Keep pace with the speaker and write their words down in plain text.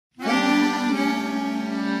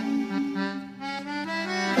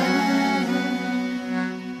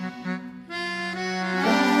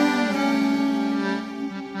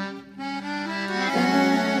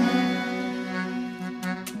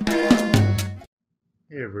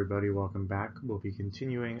Hey everybody, welcome back. We'll be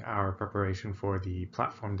continuing our preparation for the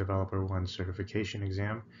Platform Developer 1 certification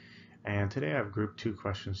exam. And today I've grouped two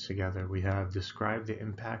questions together. We have describe the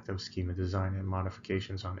impact of schema design and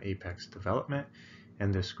modifications on Apex development,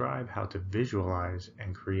 and describe how to visualize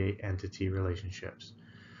and create entity relationships.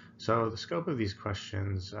 So the scope of these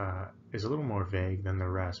questions is a little more vague than the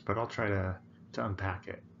rest, but I'll try to unpack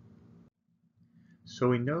it. So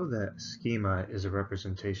we know that schema is a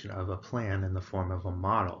representation of a plan in the form of a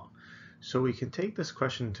model. So we can take this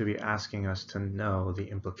question to be asking us to know the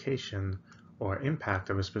implication or impact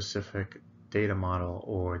of a specific data model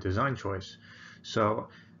or design choice. So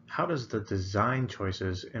how does the design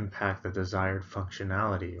choices impact the desired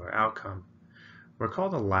functionality or outcome? Recall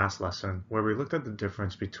the last lesson where we looked at the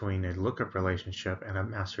difference between a lookup relationship and a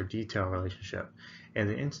master detail relationship, and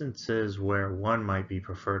the instances where one might be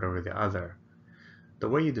preferred over the other. The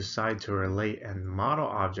way you decide to relate and model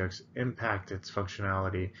objects impact its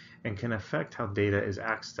functionality and can affect how data is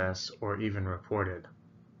accessed or even reported.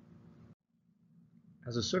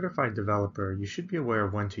 As a certified developer, you should be aware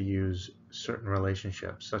of when to use certain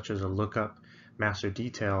relationships, such as a lookup, master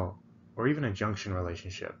detail, or even a junction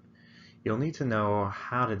relationship. You'll need to know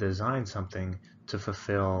how to design something to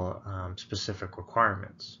fulfill specific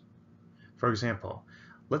requirements. For example,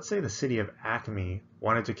 let's say the city of Acme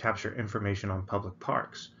wanted to capture information on public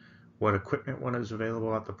parks, what equipment was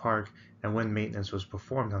available at the park, and when maintenance was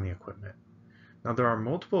performed on the equipment. Now there are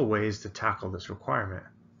multiple ways to tackle this requirement.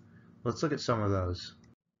 Let's look at some of those.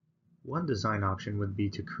 One design option would be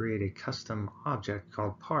to create a custom object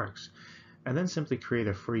called parks, and then simply create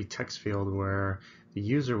a free text field where the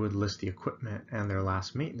user would list the equipment and their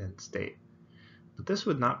last maintenance date. But this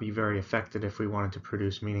would not be very effective if we wanted to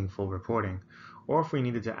produce meaningful reporting, or if we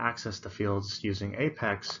needed to access the fields using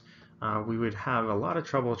Apex, we would have a lot of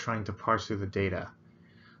trouble trying to parse through the data.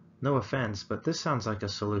 No offense, but this sounds like a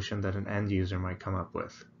solution that an end user might come up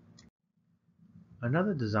with.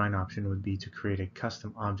 Another design option would be to create a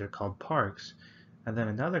custom object called parks, and then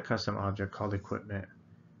another custom object called equipment.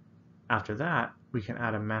 After that, we can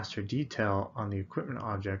add a master detail on the equipment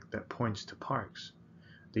object that points to parks.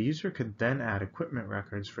 The user could then add equipment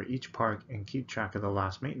records for each park and keep track of the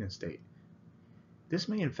last maintenance date. This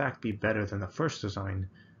may in fact be better than the first design,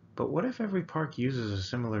 but what if every park uses a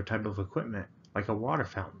similar type of equipment, like a water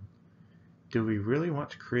fountain? Do we really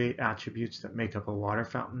want to create attributes that make up a water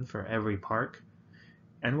fountain for every park?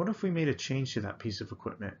 And what if we made a change to that piece of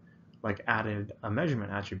equipment, like added a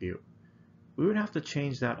measurement attribute? We would have to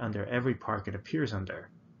change that under every park it appears under.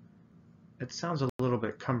 It sounds a little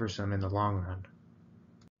bit cumbersome in the long run.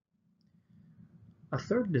 A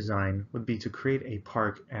third design would be to create a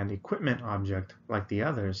park and equipment object like the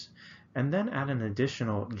others, and then add an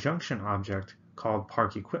additional junction object called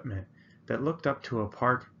park equipment that looked up to a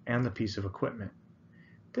park and the piece of equipment.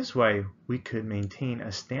 This way, we could maintain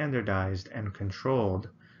a standardized and controlled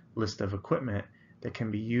list of equipment that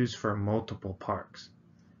can be used for multiple parks.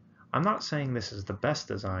 I'm not saying this is the best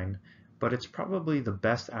design, but it's probably the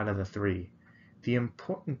best out of the three. The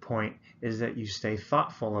important point is that you stay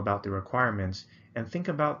thoughtful about the requirements and think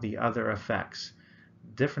about the other effects.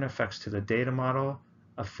 Different effects to the data model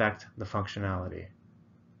affect the functionality.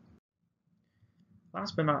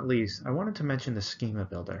 Last but not least, I wanted to mention the Schema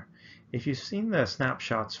Builder. If you've seen the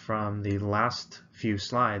snapshots from the last few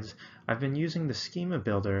slides, I've been using the Schema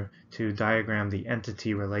Builder to diagram the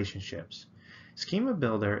entity relationships. Schema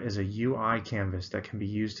Builder is a UI canvas that can be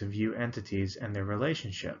used to view entities and their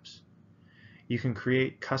relationships. You can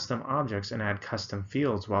create custom objects and add custom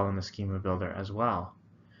fields while in the Schema Builder as well.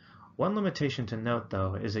 One limitation to note,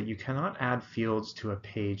 though, is that you cannot add fields to a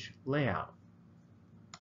page layout.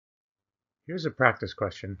 Here's a practice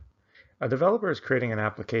question. A developer is creating an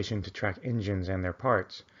application to track engines and their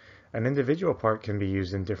parts. An individual part can be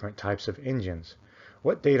used in different types of engines.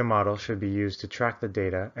 What data model should be used to track the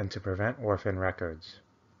data and to prevent orphan records?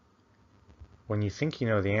 When you think you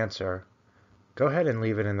know the answer, go ahead and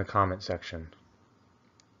leave it in the comment section.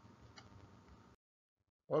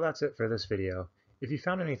 Well, that's it for this video. If you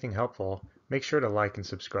found anything helpful, make sure to like and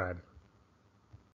subscribe.